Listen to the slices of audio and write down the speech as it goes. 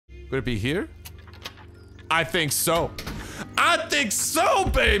Would it be here? I think so. I think so,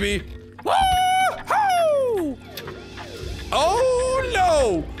 baby. Woo-hoo! Oh,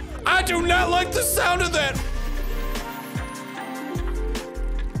 no. I do not like the sound of that.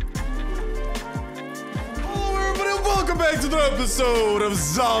 Welcome back to the episode of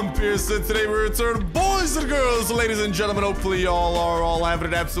Zompiercer. Today we return, boys and girls, ladies and gentlemen. Hopefully y'all are all having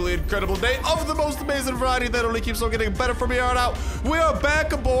an absolutely incredible day of the most amazing variety that only keeps on getting better from here on out. We are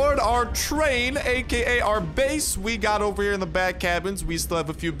back aboard our train, aka our base we got over here in the back cabins. We still have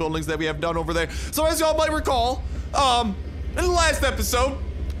a few buildings that we have done over there. So as y'all might recall, in the last episode,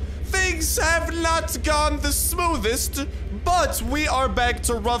 things have not gone the smoothest, but we are back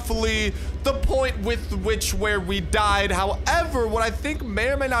to roughly the point with which where we died. However, what I think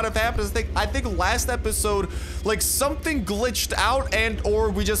may or may not have happened is I think last episode, like, something glitched out and or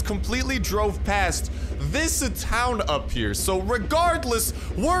we just completely drove past this town up here. So regardless,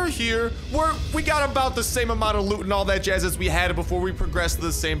 we're here. We got about the same amount of loot and all that jazz as we had before we progressed to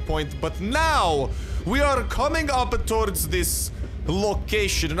the same point. But now we are coming up towards this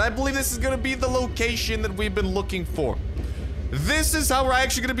location, and I believe this is gonna be the location that we've been looking for. This is how we're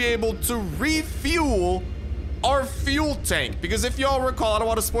actually gonna be able to refuel our fuel tank, because if y'all recall, I don't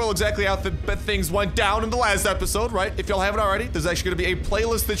want to spoil exactly how things went down in the last episode, right? If y'all haven't already, there's actually gonna be a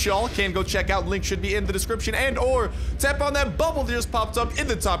playlist that y'all can go check out. Link should be in the description, and or tap on that bubble that just popped up in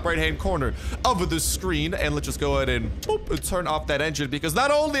the top right hand corner of the screen, and let's just go ahead and boop, turn off that engine, because not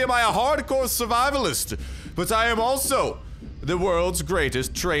only am I a hardcore survivalist, but I am also the world's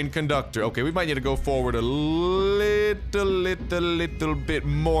greatest train conductor. Okay, we might need to go forward a little bit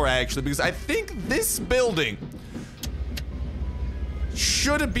more, actually, because I think this building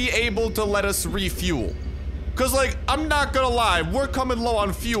should be able to let us refuel. Because, like, I'm not gonna lie, we're coming low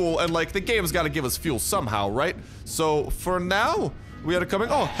on fuel, and, like, the game's gotta give us fuel somehow, right? So, for now, we are coming.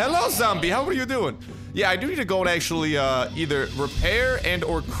 Oh, hello, zombie. How are you doing? Yeah, I do need to go and actually either repair and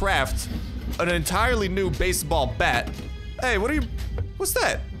or craft an entirely new baseball bat. Hey, what's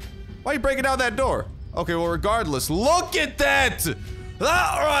that? Why are you breaking down that door? Okay, well, regardless, look at that!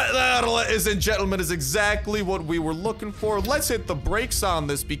 That, ladies and gentlemen, is exactly what we were looking for. Let's hit the brakes on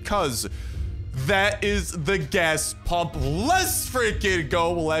this, because that is the gas pump. Let's freaking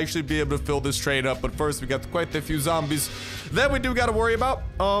go. We'll actually be able to fill this train up, but first we got quite a few zombies that we do gotta worry about.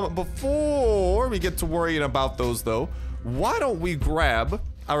 Before we get to worrying about those, though, why don't we grab,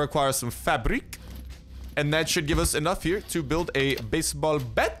 I require some fabric, and that should give us enough here to build a baseball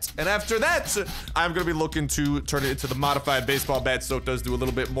bat. And after that, I'm gonna be looking to turn it into the modified baseball bat, so it does do a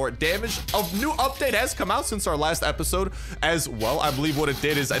little bit more damage. A new update has come out since our last episode as well. I believe what it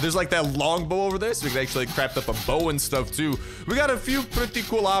did is there's like that long bow over there, so we can actually craft up a bow and stuff too. We got a few pretty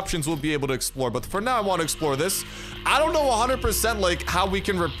cool options we'll be able to explore, but for now I want to explore this. I don't know 100% like how we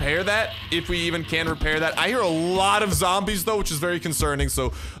can repair that, if we even can repair that. I hear a lot of zombies though, which is very concerning.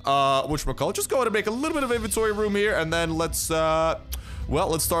 So whatchamacallit, just go ahead and make a little bit of inventory room here, and then let's well,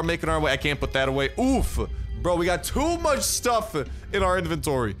 let's start making our way. I can't put that away. Oof, bro, we got too much stuff in our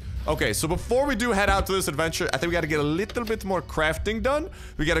inventory. Okay, so before we do head out to this adventure, I think we got to get a little bit more crafting done.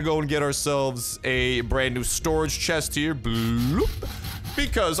 We got to go and get ourselves a brand new storage chest here. Bloop,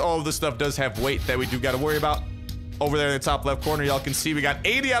 because all of this stuff does have weight that we do got to worry about. Over there in the top left corner, y'all can see we got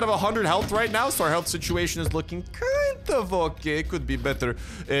 80 out of 100 health right now, so our health situation is looking kind of okay. It could be better.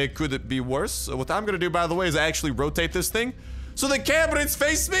 Could it be worse? So what I'm gonna do, by the way, is actually rotate this thing so the cabinets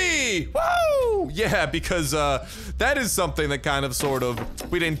face me. Woo! Yeah, because that is something that kind of sort of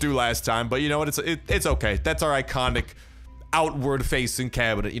we didn't do last time, but you know what? It's okay. That's our iconic outward facing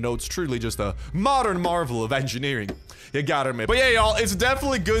cabinet. You know, it's truly just a modern marvel of engineering. You got it, admit. But yeah, y'all, it's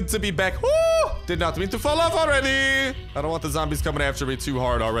definitely good to be back. Woo! Did not mean to fall off already. I don't want the zombies coming after me too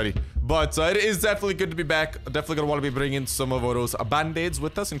hard already. But it is definitely good to be back. Definitely gonna want to be bringing some of those band-aids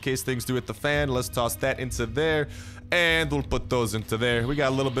with us in case things do hit the fan. Let's toss that into there, and we'll put those into there. We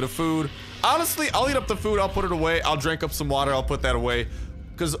got a little bit of food. Honestly, I'll eat up the food. I'll put it away. I'll drink up some water. I'll put that away.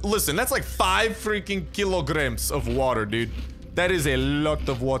 Because listen, that's like 5 freaking kilograms of water, dude. That is a lot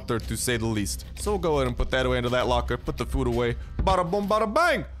of water, to say the least. So we'll go ahead and put that away into that locker. Put the food away. Bada boom, bada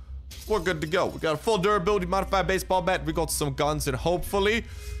bang. We're good to go. We got a full durability modified baseball bat. We got some guns, and hopefully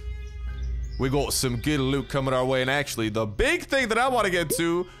we got some good loot coming our way. And actually, the big thing that I want to get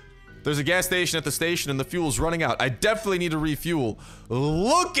to, there's a gas station at the station and the fuel's running out. I definitely need to refuel.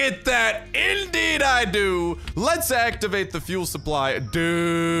 Look at that. Indeed I do. Let's activate the fuel supply.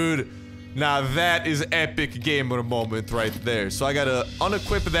 Dude. Now that is epic gamer moment right there. So I gotta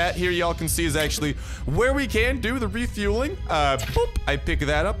unequip that. Here y'all can see is actually where we can do the refueling. Boop, I pick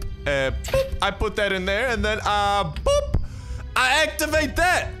that up. Boop, I put that in there, and then boop, I activate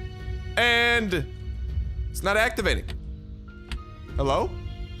that. And it's not activating. Hello?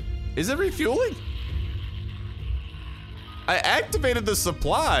 Is it refueling? I activated the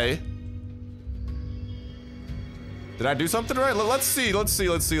supply. Did I do something right? Let's see.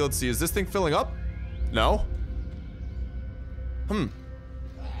 Is this thing filling up? No.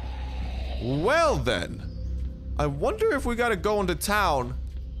 Well then, I wonder if we gotta go into town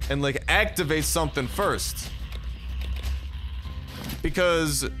and like activate something first.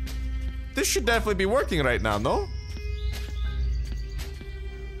 Because this should definitely be working right now, no?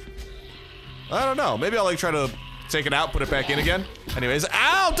 I don't know. Maybe I'll like try to take it out, put it back in again. Anyways,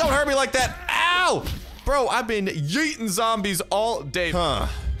 ow! Don't hurt me like that! Ow! Bro, I've been yeeting zombies all day.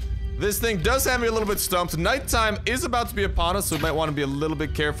 This thing does have me a little bit stumped. Nighttime is about to be upon us, so we might want to be a little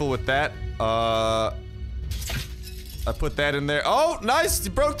bit careful with that. I put that in there. Oh, nice!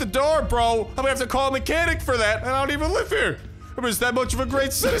 You broke the door, bro! I'm gonna have to call a mechanic for that, and I don't even live here. I'm just that much of a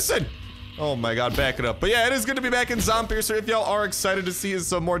great citizen. Oh my god, back it up. But yeah, it is good to be back in Zompiercer. If y'all are excited to see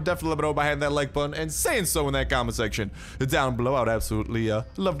some more, definitely let me know by hitting that like button and saying so in that comment section down below. I would absolutely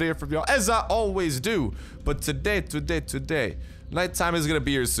love to hear from y'all, as I always do. But today, nighttime is gonna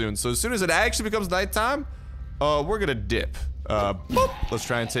be here soon. So as soon as it actually becomes nighttime, we're gonna dip. Boop. Let's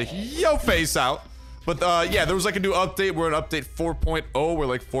try and take your face out. But yeah, there was like a new update. We're in update 4.0. We're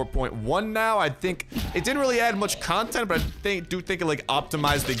like 4.1 now. I think it didn't really add much content, but I do think it like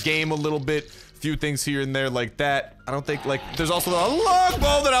optimized the game a little bit. Few things here and there like that. I don't think like there's also the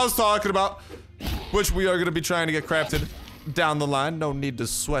longbow that I was talking about, which we are going to be trying to get crafted down the line. No need to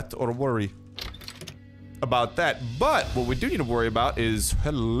sweat or worry about that. But what we do need to worry about is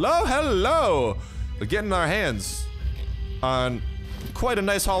hello. We're getting our hands on quite a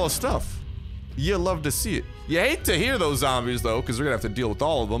nice haul of stuff. You love to see it. You hate to hear those zombies though, because we're gonna have to deal with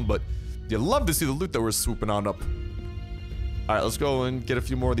all of them, but you love to see the loot that we're swooping on up. Alright, let's go and get a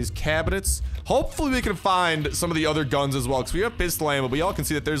few more of these cabinets. Hopefully we can find some of the other guns as well, because we have pistol ammo, but y'all can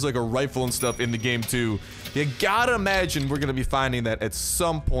see that there's like a rifle and stuff in the game too. You gotta imagine we're gonna be finding that at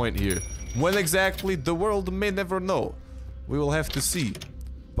some point here. When exactly, the world may never know. We will have to see.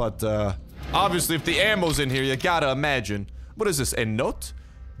 But obviously if the ammo's in here, you gotta imagine. What is this, a note?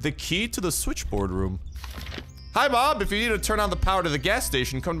 The key to the switchboard room. Hi, Bob. If you need to turn on the power to the gas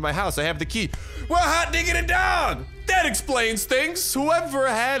station, come to my house. I have the key. We're hot digging it down. That explains things. Whoever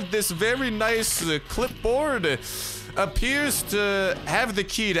had this very nice clipboard appears to have the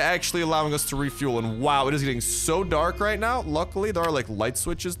key to actually allowing us to refuel. And wow, it is getting so dark right now. Luckily, there are like light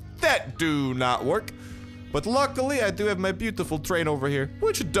switches that do not work. But luckily, I do have my beautiful train over here,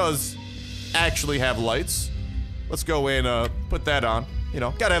 which does actually have lights. Let's go and put that on. You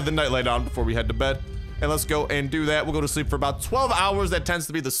know, gotta have the nightlight on before we head to bed. And let's go and do that. We'll go to sleep for about 12 hours. That tends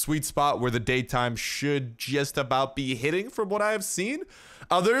to be the sweet spot where the daytime should just about be hitting from what I have seen.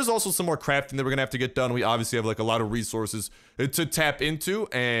 There is also some more crafting that we're gonna have to get done. We obviously have like a lot of resources to tap into.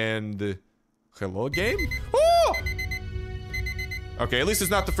 And hello, game? Oh! Okay, at least it's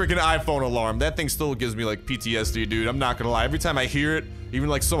not the freaking iPhone alarm. That thing still gives me like PTSD, dude. I'm not gonna lie. Every time I hear it, even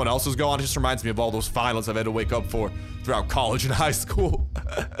like someone else is going, it just reminds me of all those finals I've had to wake up for throughout college and high school.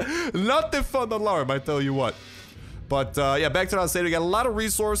 Not the fun alarm, I tell you what. But yeah, back to what I was saying, we got a lot of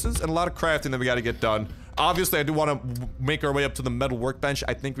resources and a lot of crafting that we gotta get done. Obviously, I do want to make our way up to the metal workbench.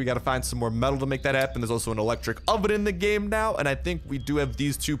 I think we got to find some more metal to make that happen. There's also an electric oven in the game now, and I think we do have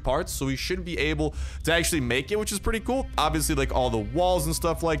these two parts, so we should be able to actually make it, which is pretty cool. Obviously, like all the walls and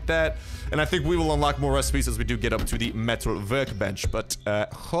stuff like that, and I think we will unlock more recipes as we do get up to the metal workbench. But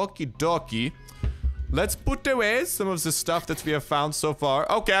okie dokie, let's put away some of the stuff that we have found so far.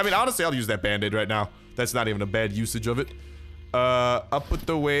 Okay, I mean, honestly, I'll use that band-aid right now. That's not even a bad usage of it. I'll put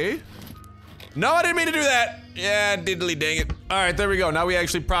away. No, I didn't mean to do that. Yeah, diddly dang it. All right, there we go. Now we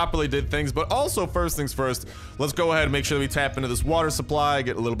actually properly did things, but also first things first, let's go ahead and make sure that we tap into this water supply,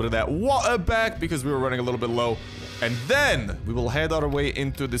 get a little bit of that water back because we were running a little bit low. And then we will head our way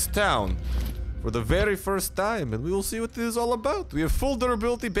into this town for the very first time, and we will see what this is all about. We have full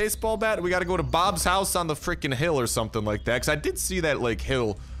durability baseball bat. We got to go to Bob's house on the freaking hill or something like that, because I did see that, like,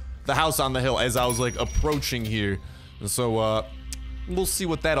 hill, the house on the hill as I was, like, approaching here. And so, we'll see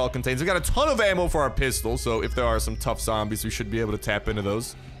what that all contains. We got a ton of ammo for our pistol, so if there are some tough zombies, we should be able to tap into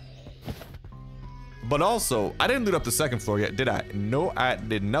those. But also, I didn't loot up the second floor yet, did I? No, I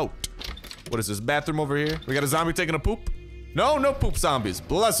did not. What is this, bathroom over here? We got a zombie taking a poop? No, no poop zombies.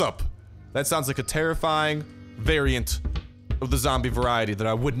 Bless up. That sounds like a terrifying variant of the zombie variety that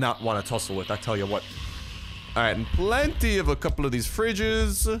I would not want to tussle with, I tell you what. All right, and plenty of a couple of these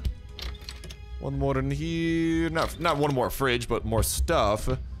fridges. One more in here. Not one more fridge, but more stuff.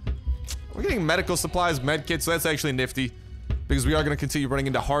 We're getting medical supplies, med kits, so that's actually nifty. because we are going to continue running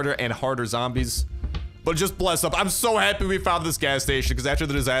into harder and harder zombies. But just bless up. I'm so happy we found this gas station, because after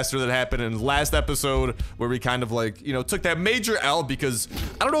the disaster that happened in the last episode, where we kind of like, you know, took that major L, because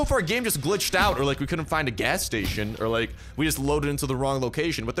I don't know if our game just glitched out, or like we couldn't find a gas station, or like we just loaded into the wrong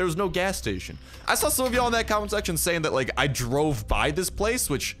location, but there was no gas station. I saw some of y'all in that comment section saying that like I drove by this place,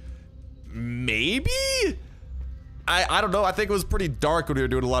 which maybe? I don't know. I think it was pretty dark when we were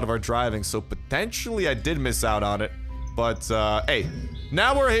doing a lot of our driving, so potentially I did miss out on it. But hey,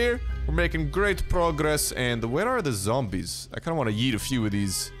 now we're here. We're making great progress, and where are the zombies? I kind of want to yeet a few of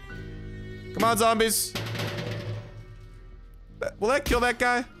these. Come on, zombies. Will that kill that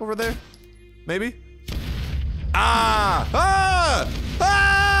guy over there? Maybe? Ah! Ah!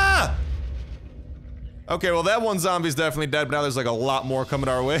 Ah! Okay, well, that one zombie's definitely dead, but now there's like a lot more coming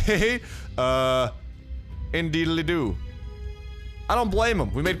our way. Indeedly-do. I don't blame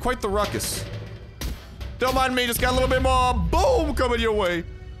him. We made quite the ruckus. Don't mind me, just got a little bit more boom coming your way.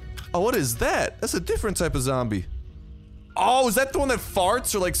 Oh, what is that? That's a different type of zombie. Oh, is that the one that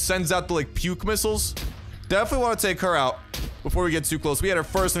farts or like sends out the like puke missiles? Definitely want to take her out before we get too close. We had our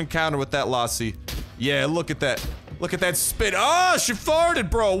first encounter with that lassie. Yeah, look at that. Look at that spit. Oh, she farted,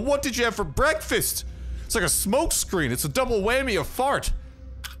 bro. What did you have for breakfast? It's like a smoke screen. It's a double whammy of fart.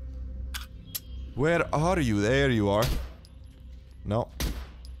 Where are you? There you are. No.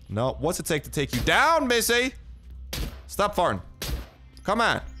 No. What's it take to take you down, missy? Stop farting. Come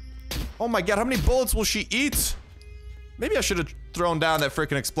on. Oh my god, how many bullets will she eat? Maybe I should have thrown down that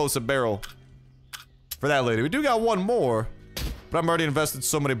freaking explosive barrel for that lady. We do got one more, but I'm already invested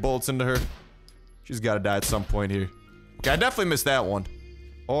so many bullets into her. She's got to die at some point here. Okay, I definitely missed that one.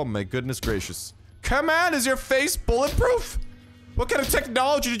 Oh my goodness gracious. Come on, is your face bulletproof? What kind of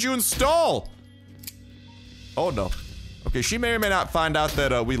technology did you install? Oh no. Okay, she may or may not find out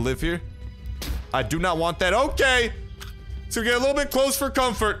that we live here. I do not want that. Okay. So get a little bit close for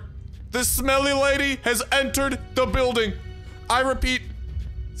comfort. This smelly lady has entered the building. I repeat,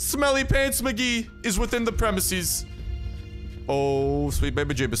 Smelly Pants McGee is within the premises. Oh, sweet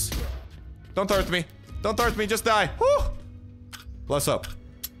baby jibbus. Don't hurt me. Don't hurt me, just die. Whew. Bless up.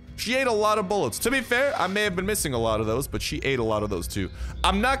 She ate a lot of bullets. To be fair, I may have been missing a lot of those, but she ate a lot of those too.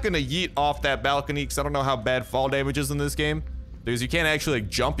 I'm not gonna yeet off that balcony because I don't know how bad fall damage is in this game. Because you can't actually like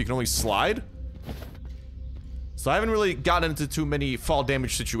jump, you can only slide. So I haven't really gotten into too many fall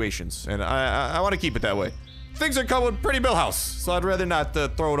damage situations, and I want to keep it that way. Things are coming pretty Millhouse, so I'd rather not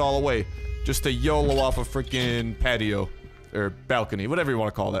throw it all away. Just to YOLO off a freaking patio, or balcony, whatever you want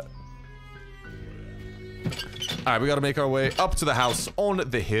to call that. Alright, we gotta make our way up to the house on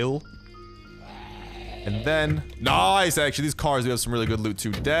the hill. And then, nice, actually, these cars, we have some really good loot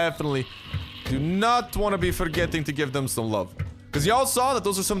too. Definitely do not want to be forgetting to give them some love. Because y'all saw that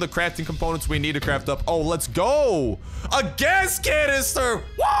those are some of the crafting components we need to craft up. Oh, let's go! A gas canister!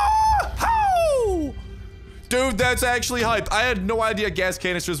 Woo-hoo! Dude, that's actually hype. I had no idea gas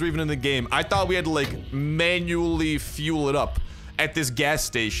canisters were even in the game. I thought we had to, like, manually fuel it up at this gas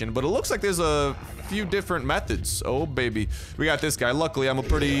station. But it looks like there's a few different methods. Oh, baby. We got this guy. Luckily, I'm a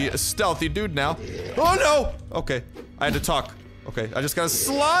pretty stealthy dude now. Oh, no! Okay, I had to talk. Okay, I just gotta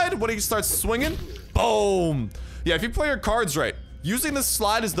slide when he starts swinging. Boom! Yeah, if you play your cards right, using the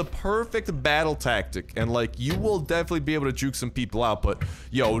slide is the perfect battle tactic, and like, you will definitely be able to juke some people out, but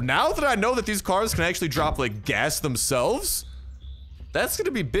yo, now that I know that these cars can actually drop like gas themselves, that's gonna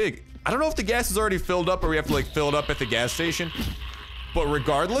be big. I don't know if the gas is already filled up or we have to like fill it up at the gas station, but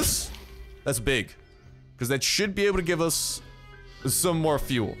regardless, that's big, because that should be able to give us some more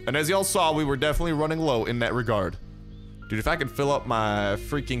fuel, and as y'all saw, we were definitely running low in that regard. Dude, if I could fill up my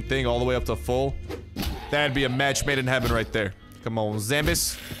freaking thing all the way up to full, that'd be a match made in heaven right there. Come on,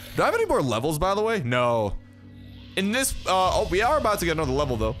 Zambis. Do I have any more levels, by the way? No. In this, oh, we are about to get another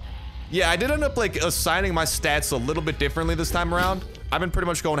level, though. Yeah, I did end up, like, assigning my stats a little bit differently this time around. I've been pretty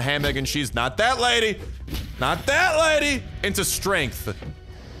much going ham, egg, and cheese. Not that lady! Not that lady! Into strength.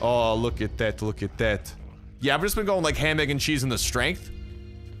 Oh, look at that, look at that. Yeah, I've just been going, like, ham, egg, and cheese into strength.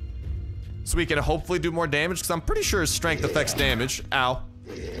 So we can hopefully do more damage, because I'm pretty sure strength affects damage. Ow.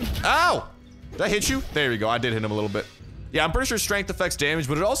 Ow! Did I hit you? There we go, I did hit him a little bit. Yeah, I'm pretty sure strength affects damage,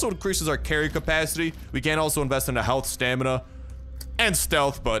 but it also increases our carry capacity. We can also invest into health, stamina, and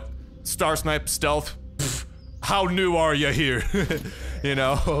stealth, but Starsnipe, stealth, pff, how new are you here? You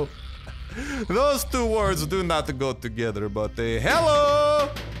know? Those two words do not go together, but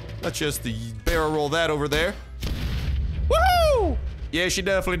hello! Let's just barrel roll that over there. Woo! Yeah, she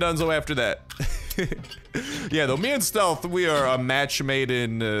definitely done so after that. Yeah, though, me and Stealth, we are a match made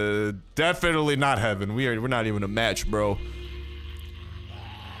in, definitely not heaven. We're not even a match, bro.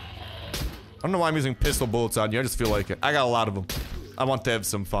 I don't know why I'm using pistol bullets on you. I just feel like it. I got a lot of them. I want to have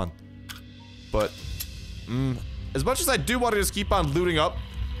some fun. But, as much as I do want to just keep on looting up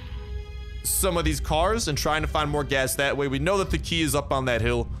some of these cars and trying to find more gas that way, we know that the key is up on that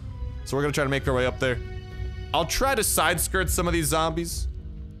hill. So we're gonna try to make our way up there. I'll try to side skirt some of these zombies.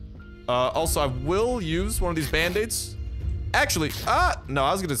 Also, I will use one of these band-aids. Actually, no,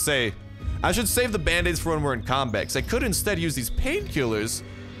 I was gonna say, I should save the band-aids for when we're in combat, because I could instead use these painkillers,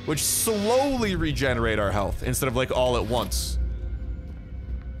 which slowly regenerate our health, instead of like all at once.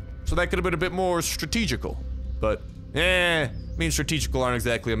 So that could have been a bit more strategical. But, me and strategical aren't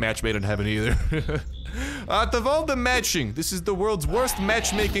exactly a match made in heaven either. Out of all the matching, this is the world's worst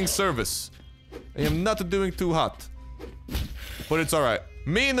matchmaking service. I am not doing too hot. But it's alright.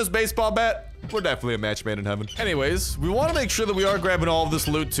 Me and this baseball bat, we're definitely a match made in heaven. Anyways, we want to make sure that we are grabbing all of this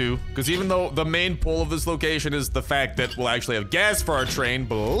loot too, because even though the main pull of this location is the fact that we'll actually have gas for our train,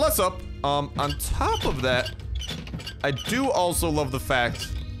 bless up. On top of that, I do also love the fact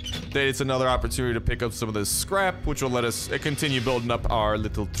that it's another opportunity to pick up some of this scrap, which will let us continue building up our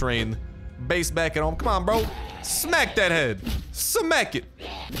little train base back at home. Come on, bro. Smack that head. Smack it.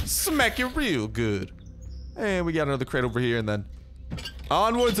 Smack it real good. And we got another crate over here, and then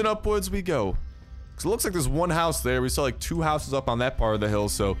onwards and upwards we go. Because it looks like there's one house there. We saw like 2 houses up on that part of the hill,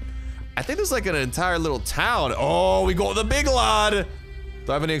 so I think there's like an entire little town. Oh, we go to the big lot. Do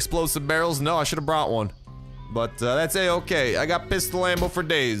I have any explosive barrels? No, I should have brought one. But that's A-okay. I got pistol ammo for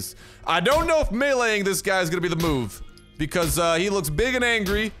days. I don't know if meleeing this guy is gonna be the move, because he looks big and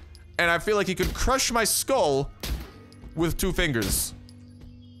angry, and I feel like he could crush my skull with 2 fingers.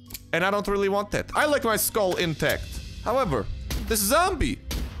 And I don't really want that. I like my skull intact. However, this zombie,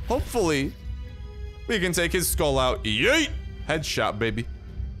 hopefully, we can take his skull out. Yeet! Headshot, baby.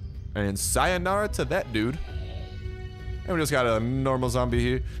 And sayonara to that dude. And we just got a normal zombie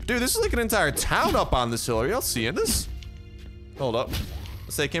here. Dude, this is like an entire town up on this hill. Are y'all seeing this? Hold up.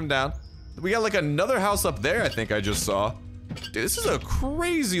 Let's take him down. We got like another house up there, I think I just saw. Dude, this is a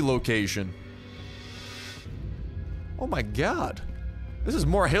crazy location. Oh my god. This is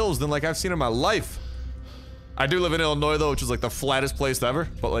more hills than like I've seen in my life. I do live in Illinois though, which is like the flattest place ever,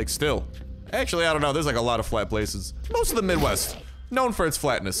 but like still. Actually, I don't know, there's like a lot of flat places. Most of the Midwest, known for its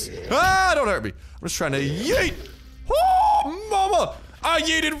flatness. Ah, don't hurt me. I'm just trying to yeet. Oh, mama! I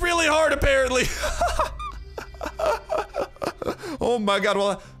yeeted really hard apparently. Oh my god,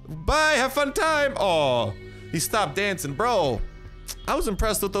 well, bye, have fun time. Oh, he stopped dancing, bro. I was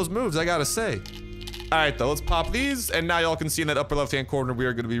impressed with those moves, I gotta say. Alright though, let's pop these, and now y'all can see in that upper left-hand corner we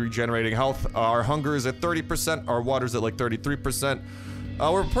are going to be regenerating health. Our hunger is at 30%, our water's at like 33%.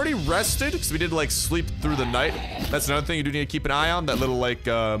 We're pretty rested, because we did like sleep through the night. That's another thing you do need to keep an eye on, that little like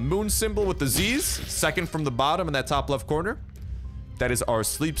moon symbol with the Z's, second from the bottom in that top left corner. That is our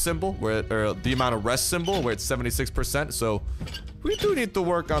sleep symbol, or the amount of rest symbol, where it's 76%, so we do need to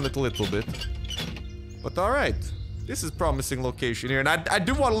work on it a little bit. But alright. This is promising location here, and I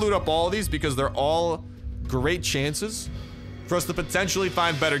do want to loot up all of these because they're all great chances for us to potentially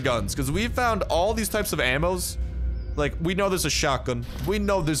find better guns, because we found all these types of ammos. Like, we know there's a shotgun, we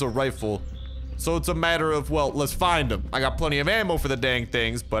know there's a rifle, so it's a matter of, well, let's find them. I got plenty of ammo for the dang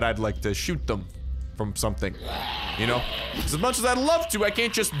things, but I'd like to shoot them from something, you know? As much as I'd love to, I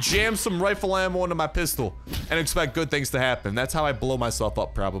can't just jam some rifle ammo into my pistol and expect good things to happen. That's how I blow myself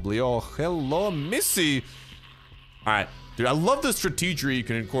up, probably. Oh, hello, Missy. Alright, dude, I love the strategery you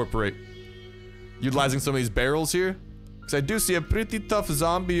can incorporate. Utilizing some of these barrels here. Because I do see a pretty tough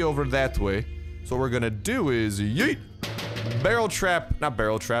zombie over that way. So what we're gonna do is yeet! Barrel trap, not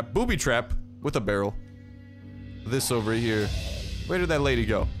barrel trap, booby trap with a barrel. This over here. Where did that lady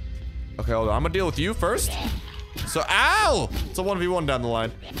go? Okay, hold on, I'm gonna deal with you first. So, ow! It's a 1v1 down the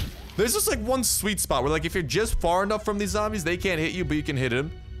line. There's just like one sweet spot where like if you're just far enough from these zombies, they can't hit you, but you can hit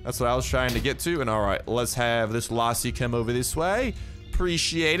them. That's what I was trying to get to, and alright, let's have this lassie come over this way.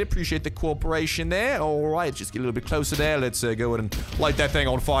 Appreciate it, appreciate the cooperation there. Alright, just get a little bit closer there. Let's go in and light that thing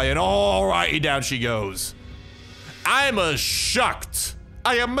on fire, and alrighty, down she goes. I am shocked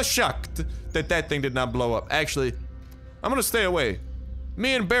that that thing did not blow up. Actually, I'm gonna stay away.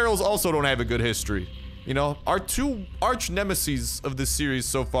 Me and barrels also don't have a good history. You know, our 2 arch nemeses of this series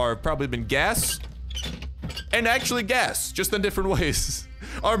so far have probably been gas, and actually gas, just in different ways.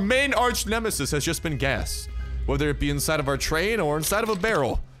 Our main arch nemesis has just been gas. Whether it be inside of our train or inside of a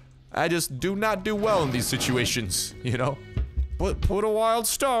barrel. I just do not do well in these situations, you know? Put a wild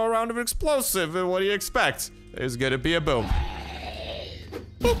star around an explosive, and what do you expect? There's gonna be a boom.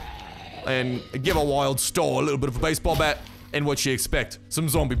 Boop. And give a wild star a little bit of a baseball bat, and what you expect? Some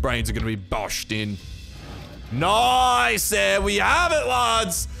zombie brains are gonna be boshed in. Nice! There we have it,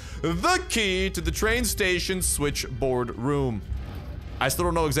 lads! the key to the train station switchboard room. I still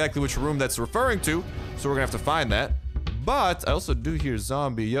don't know exactly which room that's referring to, so we're gonna have to find that. But I also do hear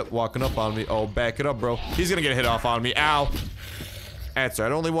zombie, yep, walking up on me. Oh, back it up, bro. He's gonna get hit off on me. Ow. That's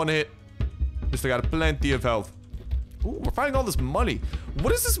right, only one hit. Just I got plenty of health. Ooh, we're finding all this money.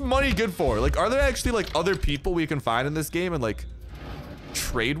 What is this money good for? Like, are there actually, like, other people we can find in this game and, like,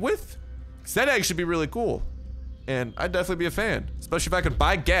 trade with? Because that'd actually be really cool. And I'd definitely be a fan. Especially if I could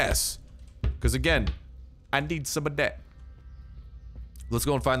buy gas. Because, again, I need some of that. Let's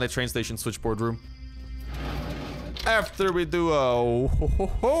go and find that train station switchboard room. After we do a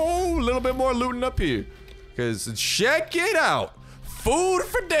little bit more looting up here. Because check it out. Food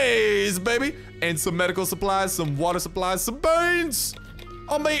for days, baby. And some medical supplies, some water supplies, some beans.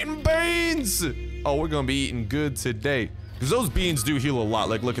 I'm eating beans. Oh, we're going to be eating good today. Because those beans do heal a lot.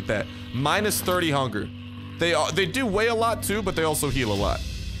 Like, look at that. Minus 30 hunger. They do weigh a lot, too, but they also heal a lot.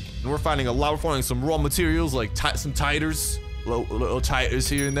 And we're finding a lot. We're finding some raw materials, like some titers. Little titers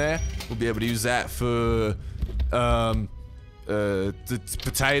here and there. We'll be able to use that for the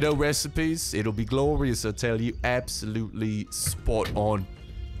potato recipes. It'll be glorious, I tell you. Absolutely spot on.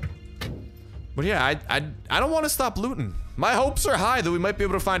 But yeah, I don't want to stop looting. My hopes are high that we might be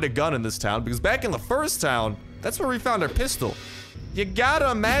able to find a gun in this town, because back in the first town, that's where we found our pistol. You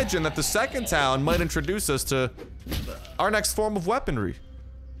gotta imagine that the second town might introduce us to our next form of weaponry.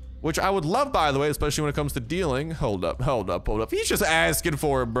 Which I would love, by the way, especially when it comes to dealing. Hold up. He's just asking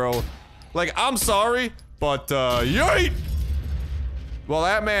for it, bro. Like, I'm sorry, but, yeet! Well,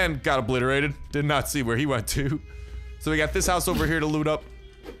 that man got obliterated. Did not see where he went to. So we got this house over here to loot up.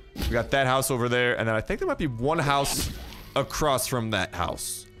 We got that house over there, and then I think there might be one house across from that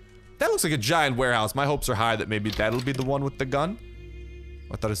house. That looks like a giant warehouse. My hopes are high that maybe that'll be the one with the gun.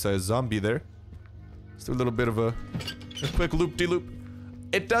 I thought I saw a zombie there. Let's do a little bit of a quick loop-de-loop.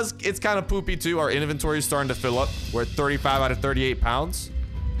 It's kind of poopy too. Our inventory is starting to fill up. We're at 35 out of 38 pounds.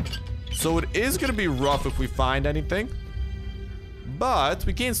 So it is going to be rough if we find anything. But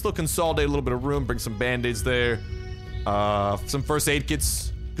we can still consolidate a little bit of room, bring some band-aids there. Some first aid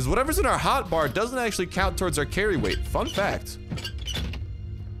kits. Because whatever's in our hotbar doesn't actually count towards our carry weight. Fun fact.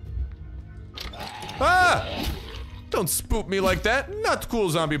 Ah! Don't spook me like that. Not cool,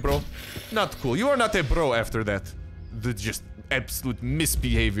 zombie bro. Not cool. You are not a bro after that. Just absolute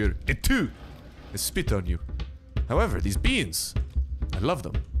misbehavior. Et tu? I spit on you. However, these beans, I love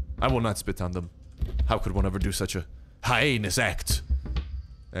them. I will not spit on them. How could one ever do such a heinous act?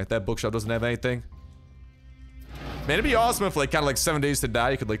 That bookshop doesn't have anything. Man, it'd be awesome if, like, kind of like 7 Days to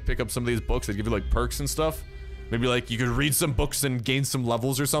Die, you could, like, pick up some of these books that give you, like, perks and stuff. Maybe, like, you could read some books and gain some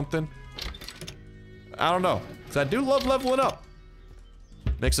levels or something. I don't know. Because I do love leveling up.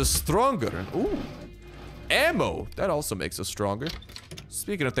 Makes us stronger. And, ooh. Ammo. That also makes us stronger.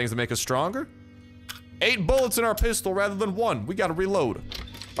 Speaking of things that make us stronger. 8 bullets in our pistol rather than 1. We gotta reload.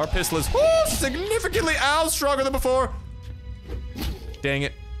 Our pistol is significantly stronger than before. Dang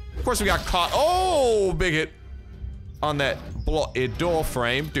it. Of course we got caught. Oh, big hit. On that door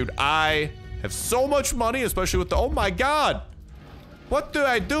frame. Dude, I have so much money, especially with the... Oh my god. What do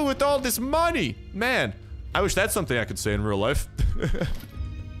I do with all this money? Man, I wish that's something I could say in real life.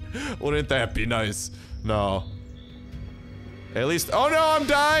 Wouldn't that be nice? No. At least... Oh no, I'm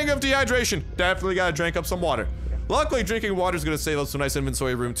dying of dehydration. Definitely gotta drink up some water. Luckily, drinking water is gonna save us some nice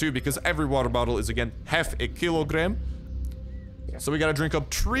inventory room too, because every water bottle is, again, half a kilogram. So we gotta drink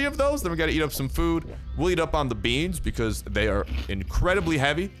up 3 of those, then we gotta eat up some food. We'll eat up on the beans because they are incredibly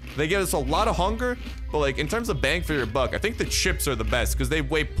heavy. They give us a lot of hunger, but like in terms of bang for your buck, I think the chips are the best because they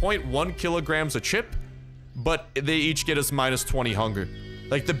weigh 0.1 kilograms a chip, but they each get us minus 20 hunger.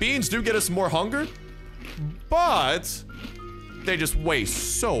 Like the beans do get us more hunger, but they just weigh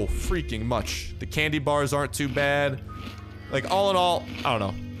so freaking much. The candy bars aren't too bad. Like all in all, I don't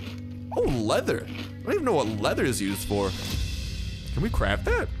know. Oh, leather. I don't even know what leather is used for. Can we craft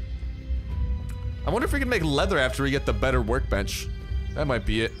that? I wonder if we can make leather after we get the better workbench. That might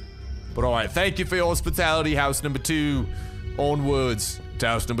be it. But alright, thank you for your hospitality, house number 2. Onwards to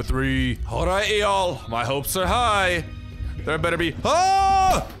house number 3. Alright, y'all. My hopes are high. There better be...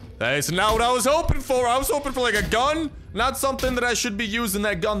 Oh! That's not what I was hoping for. I was hoping for like a gun. Not something that I should be using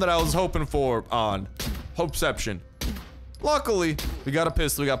that gun that I was hoping for on. Hopeception. Luckily, we got a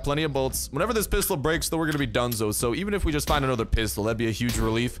pistol, we got plenty of bullets. Whenever this pistol breaks, though, we're gonna be donezo. So even if we just find another pistol, that'd be a huge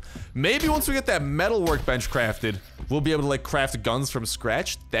relief. Maybe once we get that metal workbench crafted, we'll be able to, like, craft guns from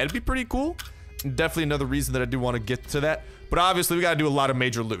scratch. That'd be pretty cool. And definitely another reason that I do want to get to that. But obviously, we gotta do a lot of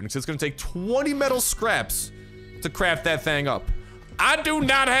major looting. So it's gonna take 20 metal scraps to craft that thing up. I do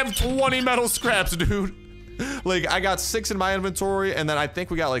not have 20 metal scraps, dude. Like, I got 6 in my inventory, and then I think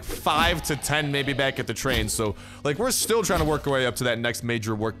we got like 5 to 10 maybe back at the train. So, like, we're still trying to work our way up to that next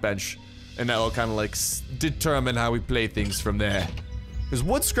major workbench. And that'll kind of like determine how we play things from there. Because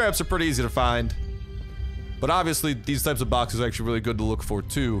wood scraps are pretty easy to find. But obviously, these types of boxes are actually really good to look for,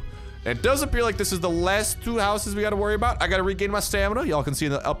 too. And it does appear like this is the last 2 houses we gotta worry about. I gotta regain my stamina. Y'all can see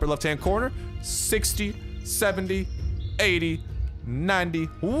in the upper left-hand corner. 60, 70, 80, 90,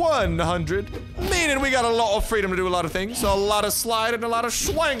 100. Meaning we got a lot of freedom to do a lot of things. A lot of sliding, a lot of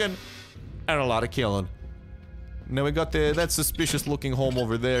swinging, and a lot of killing. Now we got that suspicious-looking home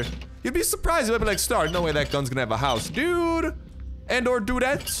over there. You'd be surprised if I'd be like, Star, no way that gun's gonna have a house. Dude! And or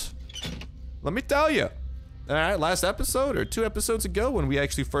dudettes. Let me tell you. Alright, last episode, or 2 episodes ago, when we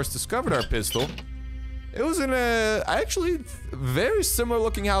actually first discovered our pistol, it was in a, actually, very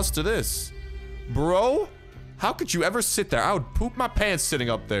similar-looking house to this. Bro, how could you ever sit there? I would poop my pants sitting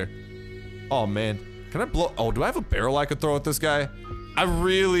up there. Oh, man. Can I blow? Oh, do I have a barrel I could throw at this guy? I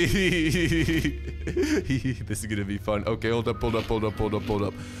really... This is gonna be fun. Okay, hold up.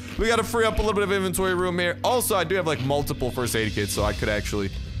 We gotta free up a little bit of inventory room here. Also, I do have like multiple first aid kits, so I could actually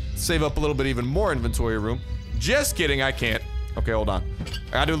save up a little bit even more inventory room. Just kidding, I can't. Okay, hold on.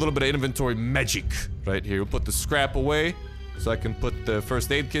 I gotta do a little bit of inventory magic right here. We'll put the scrap away, so I can put the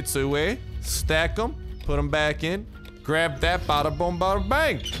first aid kits away. Stack them, put them back in. Grab that, bada boom, bada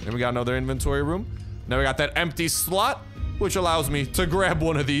bang. And we got another inventory room. Now we got that empty slot, which allows me to grab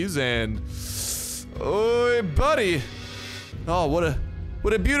one of these and... Oh, buddy. Oh, what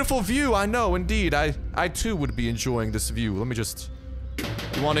a beautiful view. I know, indeed. I too would be enjoying this view. Let me just...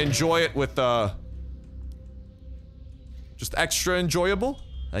 You want to enjoy it with, just extra enjoyable?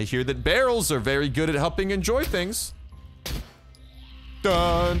 I hear that barrels are very good at helping enjoy things.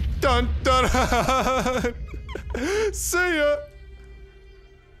 Dun, dun, dun. See ya.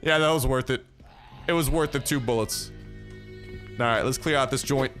 Yeah, that was worth it. It was worth the 2 bullets. Alright, let's clear out this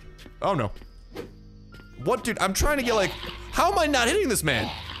joint. Oh, no. What, dude? I'm trying to get, like... How am I not hitting this man?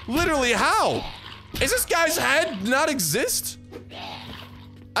 Literally, how? Is this guy's head not exist?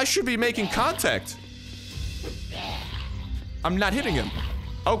 I should be making contact. I'm not hitting him.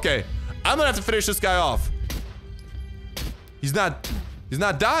 Okay. I'm gonna have to finish this guy off. He's not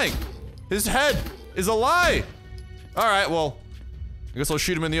dying. His head is a lie. Alright, well... I guess I'll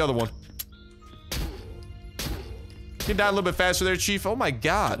shoot him in the other one. He died a little bit faster there, Chief. Oh my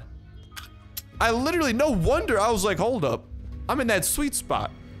god. I literally, no wonder I was like, hold up. I'm in that sweet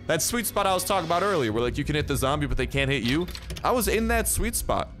spot. That sweet spot I was talking about earlier, where like you can hit the zombie, but they can't hit you. I was in that sweet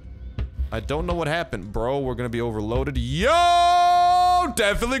spot. I don't know what happened, bro. We're gonna be overloaded. Yo!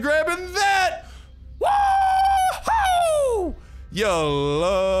 Definitely grabbing that! Woo-hoo! You'll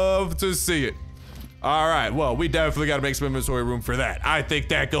love to see it. Alright, well, we definitely gotta make some inventory room for that. I think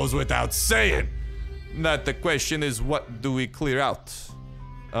that goes without saying. Not the question is, what do we clear out?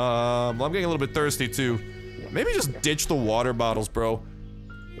 Well, I'm getting a little bit thirsty too. Maybe just ditch the water bottles, bro.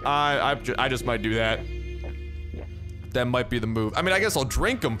 I just might do that. That might be the move. I mean, I guess I'll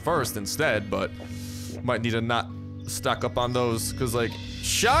drink them first instead, but might need to not stock up on those, because like,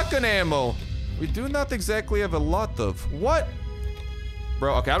 shotgun ammo, we do not exactly have a lot of. What?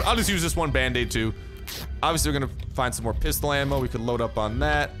 Bro, okay, I'll just use this one band-aid too. Obviously, we're gonna find some more pistol ammo. We could load up on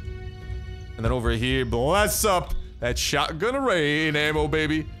that. And then over here, bless up that shotgun rain ammo,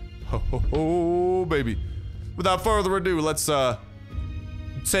 baby. Ho, ho, ho, baby. Without further ado, let's,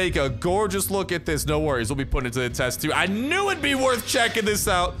 take a gorgeous look at this. No worries, we'll be putting it to the test too. I knew it'd be worth checking this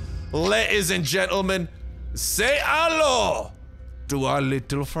out. Ladies and gentlemen, say hello to our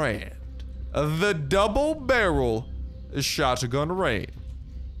little friend. The double barrel shotgun rain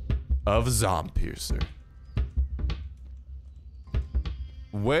of Zompiercer.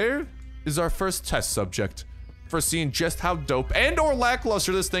 Where is our first test subject for seeing just how dope and or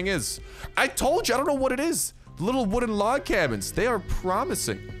lackluster this thing is? I told you, I don't know what it is. Little wooden log cabins, they are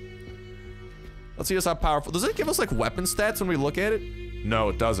promising. Let's see just how powerful. Does it give us like weapon stats when we look at it? No,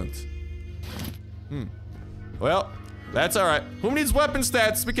 it doesn't. Well, that's all right. Who needs weapon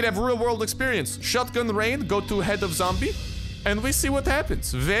stats? We can have real world experience. Shotgun rain, go to head of zombie, and we see what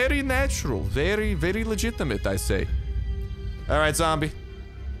happens. Very natural, very, very legitimate, I say. All right, zombie.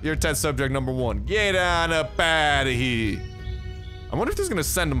 You're test subject number 1. Get on up out of here. I wonder if this is gonna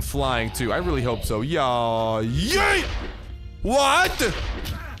send him flying too. I really hope so. Yeah. Yay! What?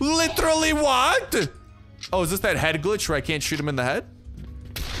 Literally what? Oh, is this that head glitch where I can't shoot him in the head?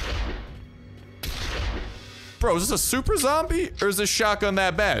 Bro, is this a super zombie or is this shotgun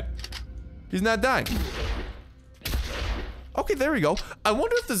that bad? He's not dying. Okay, there we go. I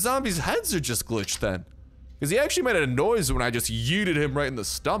wonder if the zombies' heads are just glitched then. Because he actually made a noise when I just yeeted him right in the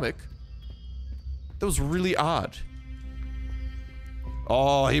stomach. That was really odd.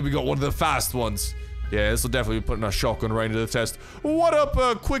 Oh, here we go. One of the fast ones. Yeah, this will definitely be putting a shotgun right into the test. What up,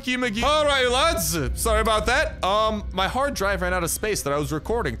 Quickie McGee? All right, lads. Sorry about that. My hard drive ran out of space that I was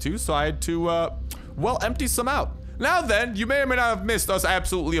recording to, so I had to, well, empty some out. Now then, you may or may not have missed us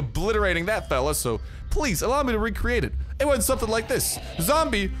absolutely obliterating that fella, so please allow me to recreate it. It went something like this.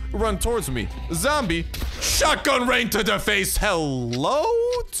 Zombie, run towards me. Zombie, shotgun rain to the face. Hello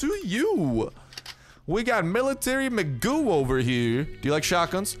to you. We got military Magoo over here. Do you like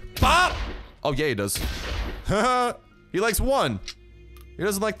shotguns? Pop! Oh, yeah, he does. He likes one. He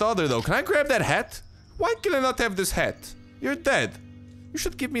doesn't like the other, though. Can I grab that hat? Why can I not have this hat? You're dead. You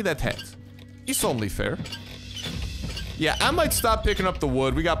should give me that hat. It's only fair. Yeah, I might stop picking up the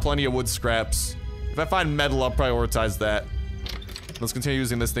wood. We got plenty of wood scraps. If I find metal, I'll prioritize that. Let's continue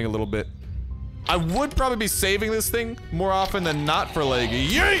using this thing a little bit. I would probably be saving this thing more often than not for like,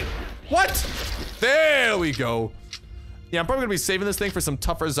 yeet! What? There we go. Yeah, I'm probably gonna be saving this thing for some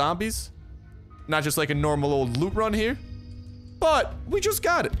tougher zombies. Not just like a normal old loot run here. But we just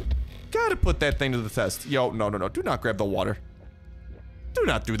got it. Gotta put that thing to the test. Yo, no. Do not grab the water. Do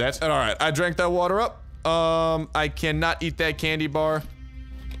not do that. All right, I drank that water up. I cannot eat that candy bar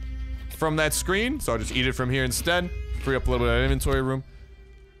from that screen, so I'll just eat it from here instead. Free up a little bit of inventory room.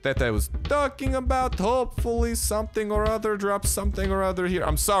 That I was talking about. Hopefully something or other drops something or other here.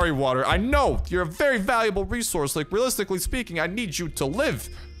 I'm sorry, water. I know you're a very valuable resource. Like, realistically speaking, I need you to live.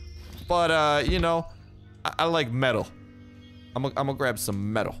 But, you know, I like metal. I'm gonna grab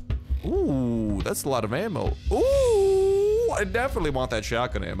some metal. Ooh, that's a lot of ammo. Ooh, I definitely want that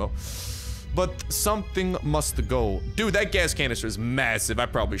shotgun ammo. But something must go. Dude, that gas canister is massive. I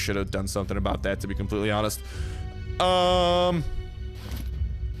probably should have done something about that, to be completely honest.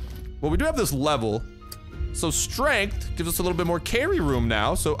 Well, we do have this level. So strength gives us a little bit more carry room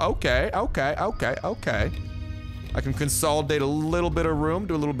now. So, okay. I can consolidate a little bit of room,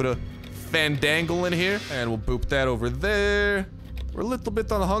 do a little bit of fandangle in here. And we'll boop that over there. We're a little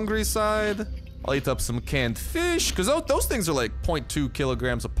bit on the hungry side. I'll eat up some canned fish, because those things are like 0.2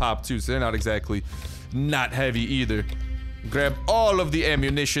 kilograms a pop too, so they're not exactly not heavy either. Grab all of the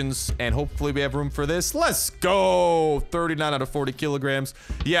ammunitions, and hopefully we have room for this. Let's go! 39 out of 40 kilograms.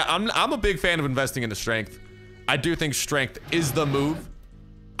 Yeah, I'm a big fan of investing into strength. I do think strength is the move.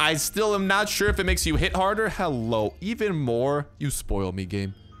 I still am not sure if it makes you hit harder. Hello, even more. You spoil me,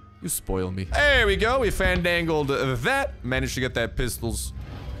 game. You spoil me. There we go, we fandangled that. Managed to get that pistols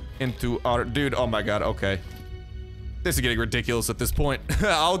into our dude. Oh my god, okay. This is getting ridiculous at this point.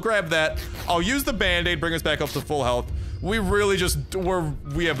 I'll grab that. I'll use the band-aid, bring us back up to full health. We really just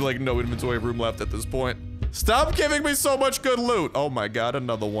we have like no inventory room left at this point. Stop giving me so much good loot. Oh my god,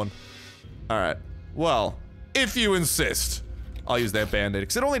 another one. Alright. Well, if you insist, I'll use that band-aid,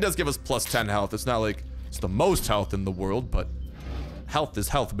 because it only does give us plus 10 health. It's not like it's the most health in the world, but health is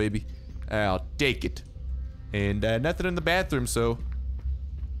health, baby. I'll take it. And nothing in the bathroom, so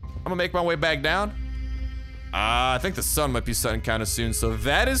I'm gonna make my way back down. I think the sun might be setting kind of soon, so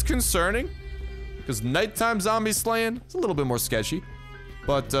that is concerning. Because nighttime zombie slaying is a little bit more sketchy.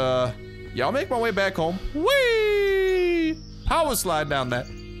 But, yeah, I'll make my way back home. Whee! Power slide down that.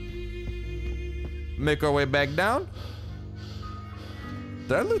 Make our way back down.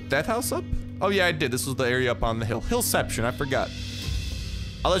 Did I loot that house up? Oh, yeah, I did. This was the area up on the hill. Hillception, I forgot.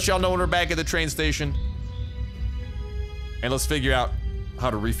 I'll let y'all know when we're back at the train station. And let's figure out how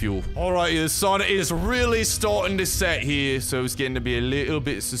to refuel. All right, the sun is really starting to set here, so it's getting to be a little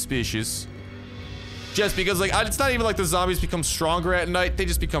bit suspicious. Just because, like, it's not even like the zombies become stronger at night. They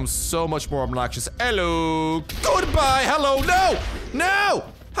just become so much more obnoxious. Hello. Goodbye. Hello. No. No.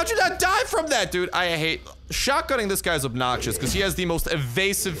 How'd you not die from that, dude? I hate shotgunning. This guy's obnoxious because he has the most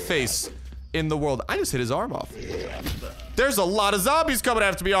evasive face in the world. I just hit his arm off. There's a lot of zombies coming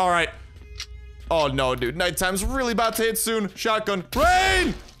after me. All right. Oh, no, dude. Nighttime's really about to hit soon. Shotgun.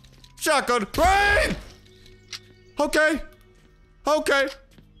 Rain! Shotgun. Rain! Okay. Okay.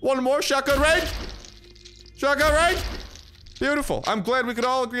 One more. Shotgun rain. Shotgun rain. Beautiful. I'm glad we could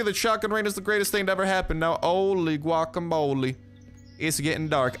all agree that shotgun rain is the greatest thing to ever happen. Now, holy guacamole. It's getting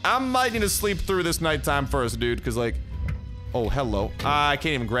dark. I might need to sleep through this nighttime first, dude, because, like... Oh, hello. I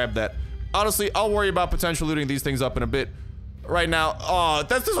can't even grab that. Honestly, I'll worry about potential looting these things up in a bit. Right now. Oh,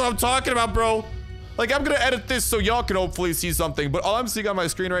 that's just what I'm talking about, bro. Like, I'm gonna edit this so y'all can hopefully see something, but all I'm seeing on my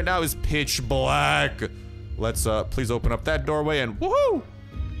screen right now is pitch black. Let's, please open up that doorway and woohoo!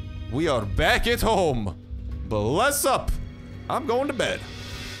 We are back at home. Bless up. I'm going to bed.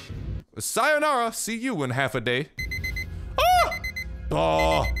 Sayonara. See you in half a day. Ah!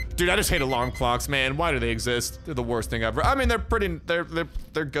 Oh, Dude, I just hate alarm clocks, man. Why do they exist? They're the worst thing ever. I mean, they're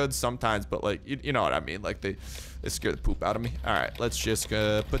good sometimes, but like, you know what I mean? Like they scare the poop out of me. All right, let's just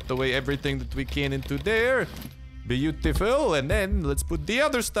put away everything that we can into there. Beautiful, and then let's put the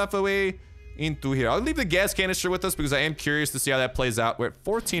other stuff away into here. I'll leave the gas canister with us because I am curious to see how that plays out. We're at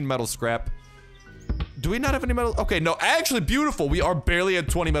 14 metal scrap. Do we not have any metal? Okay, no, actually, beautiful. We are barely at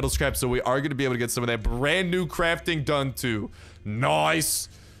 20 metal scrap, so we are going to be able to get some of that brand new crafting done too. Nice.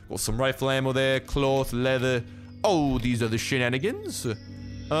 Well, some rifle ammo there, cloth, leather. Oh, these are the shenanigans.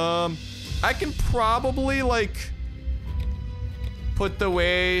 I can probably, like,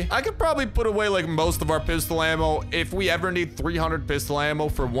 I could probably put away, like, most of our pistol ammo if we ever need 300 pistol ammo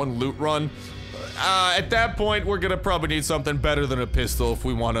for one loot run. At that point, we're gonna probably need something better than a pistol if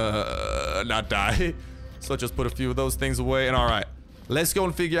we wanna not die. So just put a few of those things away, and all right. Let's go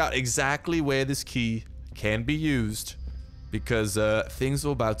and figure out exactly where this key can be used, because things are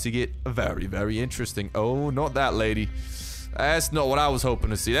about to get very, very interesting. Oh, not that lady. That's not what I was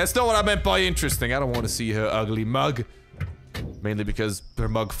hoping to see. That's not what I meant by interesting. I don't want to see her ugly mug. Mainly because her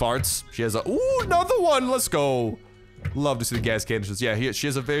mug farts. She has a... Ooh, another one! Let's go. Love to see the gas canisters. Yeah, she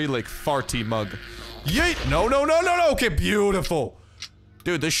has a very, like, farty mug. Yeet! No, no, no, no, no! Okay, beautiful.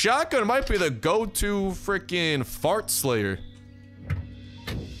 Dude, the shotgun might be the go-to freaking fart slayer.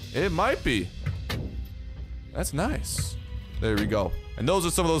 It might be. That's nice. There we go. And those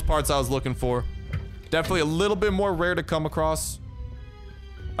are some of those parts I was looking for. Definitely a little bit more rare to come across.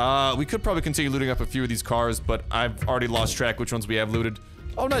 We could probably continue looting up a few of these cars, but I've already lost track which ones we have looted.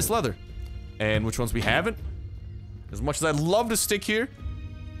 Oh, nice leather. And which ones we haven't. As much as I'd love to stick here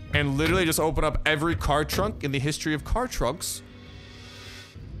and literally just open up every car trunk in the history of car trunks,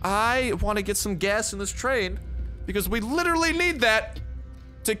 I want to get some gas in this train because we literally need that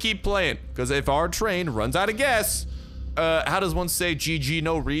to keep playing. Because if our train runs out of gas, how does one say GG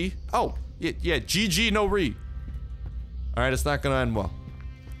no re? Oh, yeah, GG no re. All right, it's not gonna end well.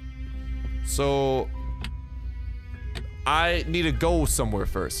 So I need to go somewhere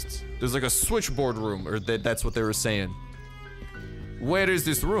first. There's like a switchboard room, or that's what they were saying. Where is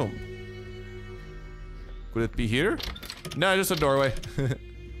this room? Could it be here? No, just a doorway.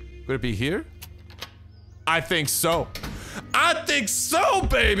 Could it be here? I think so. I think so,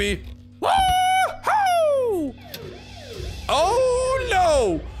 baby! Woo-hoo! Oh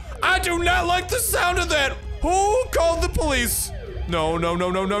no! I do not like the sound of that! Who called the police? No, no, no,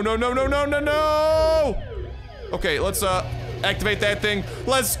 no, no, no, no, no, no, no, no! Okay, let's activate that thing.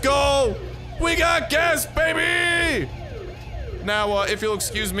 Let's go! We got gas, baby! Now, if you'll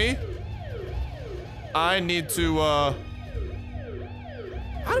excuse me, I need to,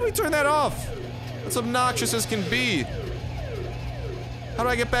 how do we turn that off? That's obnoxious as can be. How do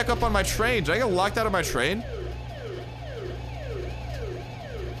I get back up on my train? Did I get locked out of my train?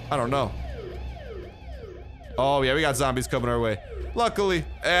 I don't know. Oh, yeah, we got zombies coming our way. Luckily,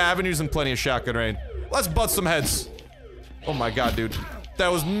 I've been using plenty of shotgun rain. Let's butt some heads. Oh my god, dude.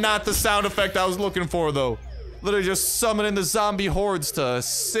 That was not the sound effect I was looking for, though. Literally just summoning the zombie hordes to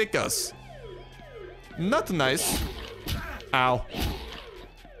sick us. Nothing nice. Ow.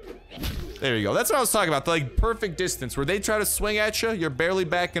 There you go. That's what I was talking about. The, like, perfect distance where they try to swing at you. You're barely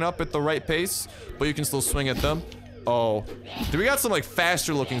backing up at the right pace, but you can still swing at them. Oh. Dude, we got some, like,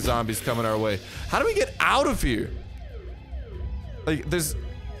 faster looking zombies coming our way. How do we get out of here? Like, there's...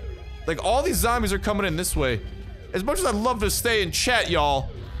 Like, all these zombies are coming in this way. As much as I'd love to stay and chat, y'all,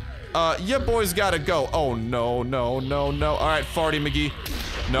 your boys gotta go. Oh, no, no, no, no. All right, Farty McGee.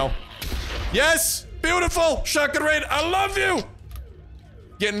 No. Yes! Beautiful! Shotgun raid, I love you!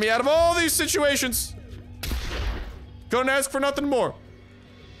 Getting me out of all these situations. Couldn't ask for nothing more.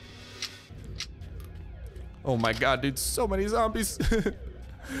 Oh my god, dude, so many zombies.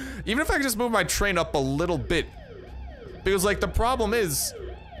 Even if I could just move my train up a little bit. Because, like, the problem is,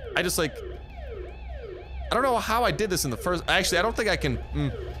 I just, like, I don't know how I did this in the first, actually, I don't think I can,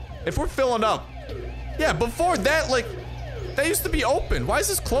 if we're filling up. Yeah, before that, like, that used to be open. Why is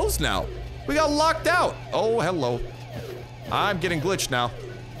this closed now? We got locked out. Oh, hello. I'm getting glitched now.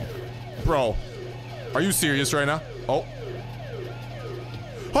 Bro, are you serious right now? Oh.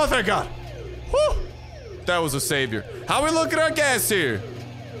 Oh, thank God. Whew. That was a savior. How we look at our gas here?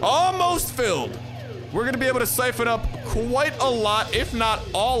 Almost filled. We're gonna be able to siphon up quite a lot, if not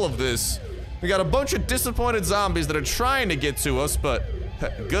all of this. We got a bunch of disappointed zombies that are trying to get to us, but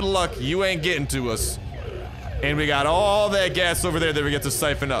good luck, you ain't getting to us. And we got all that gas over there that we get to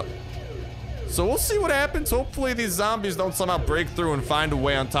siphon up. So we'll see what happens. Hopefully these zombies don't somehow break through and find a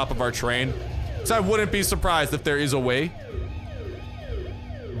way on top of our train. So I wouldn't be surprised if there is a way.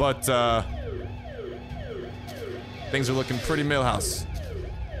 But, things are looking pretty Millhouse.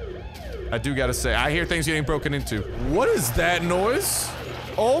 I do gotta say, I hear things getting broken into. What is that noise?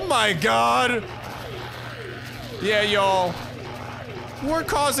 Oh my god. Yeah, y'all. We're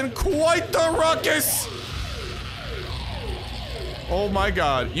causing quite the ruckus. Oh my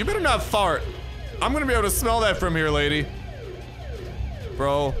god. You better not fart. I'm gonna be able to smell that from here, lady.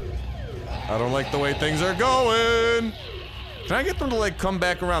 Bro, I don't like the way things are going. Can I get them to like come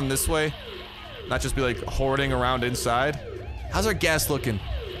back around this way? Not just be like hoarding around inside? How's our gas looking?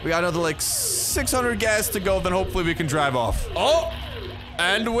 We got another like 600 gas to go, then hopefully we can drive off. Oh,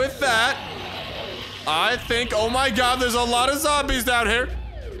 and with that, I think, oh my god, there's a lot of zombies down here.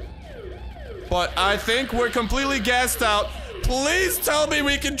 But I think we're completely gassed out. Please tell me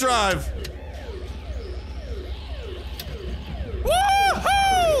we can drive.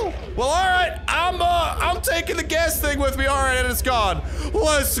 Woohoo! Well, all right, I'm taking the gas thing with me. All right, and it's gone.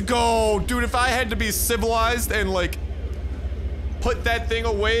 Let's go. Dude, if I had to be civilized and like put that thing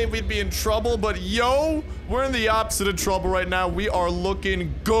away, we'd be in trouble. But yo, we're in the opposite of trouble right now. We are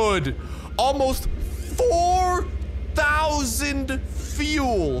looking good. Almost 4,000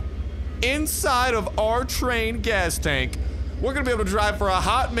 fuel inside of our train gas tank. We're gonna be able to drive for a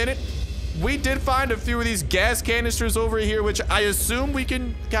hot minute. We did find a few of these gas canisters over here, which I assume we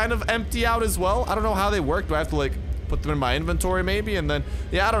can kind of empty out as well. I don't know how they work. Do I have to like put them in my inventory maybe? And then,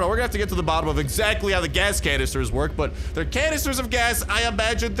 yeah, I don't know. We're gonna have to get to the bottom of exactly how the gas canisters work, but they're canisters of gas. I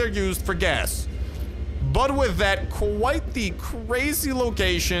imagine they're used for gas. But with that, quite the crazy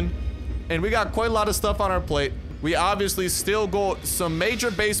location, and we got quite a lot of stuff on our plate. We obviously still got some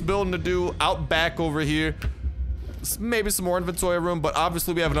major base building to do out back over here. Maybe some more inventory room, but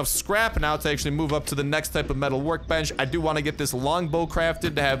obviously we have enough scrap now to actually move up to the next type of metal workbench. I do want to get this longbow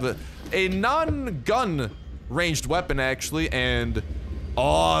crafted to have a non-gun ranged weapon, actually, and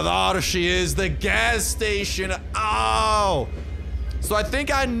oh, there she is, the gas station. Oh, so I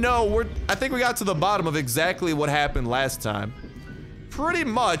think I know, I think we got to the bottom of exactly what happened last time. Pretty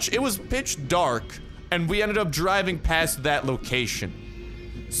much, it was pitch dark, and we ended up driving past that location.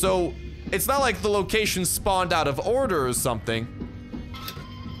 So it's not like the location spawned out of order or something,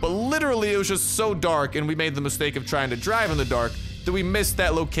 but literally it was just so dark, and we made the mistake of trying to drive in the dark that we missed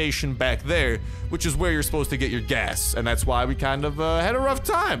that location back there, which is where you're supposed to get your gas, and that's why we kind of had a rough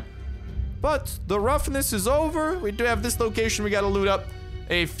time. But the roughness is over. We do have this location we gotta loot up.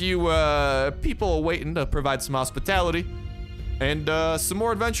 A few people waiting to provide some hospitality, and some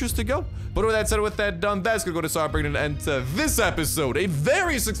more adventures to go. But with that said, with that done, that's gonna go to start bringing an end to this episode. A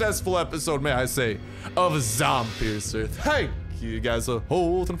very successful episode, may I say, of Zompiercer. Thank you guys a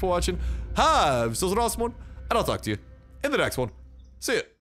whole ton for watching. Have yourselves an awesome one, and I'll talk to you in the next one. See ya.